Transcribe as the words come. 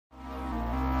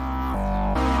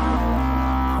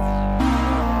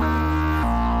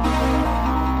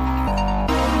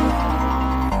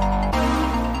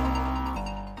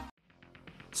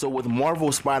So with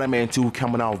Marvel Spider-Man 2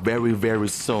 coming out very, very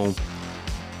soon,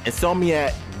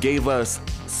 Insomniac gave us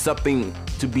something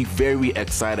to be very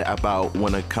excited about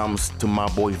when it comes to my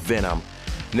boy Venom.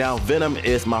 Now, Venom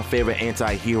is my favorite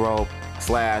anti-hero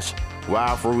slash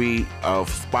rivalry of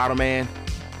Spider-Man,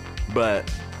 but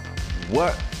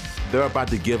what they're about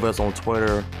to give us on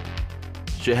Twitter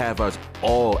should have us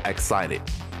all excited.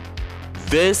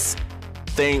 This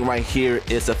thing right here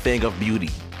is a thing of beauty.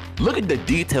 Look at the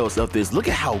details of this. Look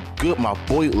at how good my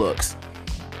boy looks.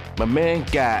 My man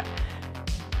got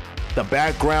the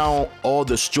background all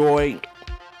destroyed,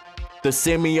 the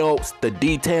symbiotes, the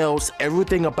details,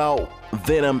 everything about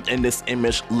Venom in this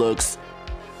image looks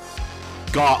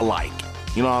godlike.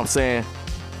 You know what I'm saying?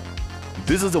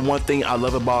 This is the one thing I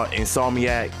love about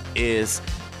Insomniac is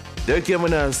they're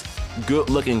giving us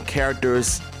good looking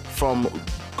characters from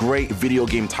great video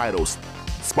game titles.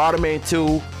 Spider-Man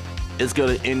 2 is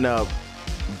gonna end up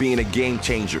being a game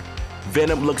changer.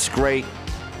 Venom looks great.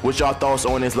 What's y'all thoughts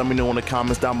on this? Let me know in the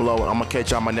comments down below. I'm gonna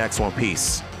catch y'all on my next one.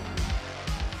 Peace.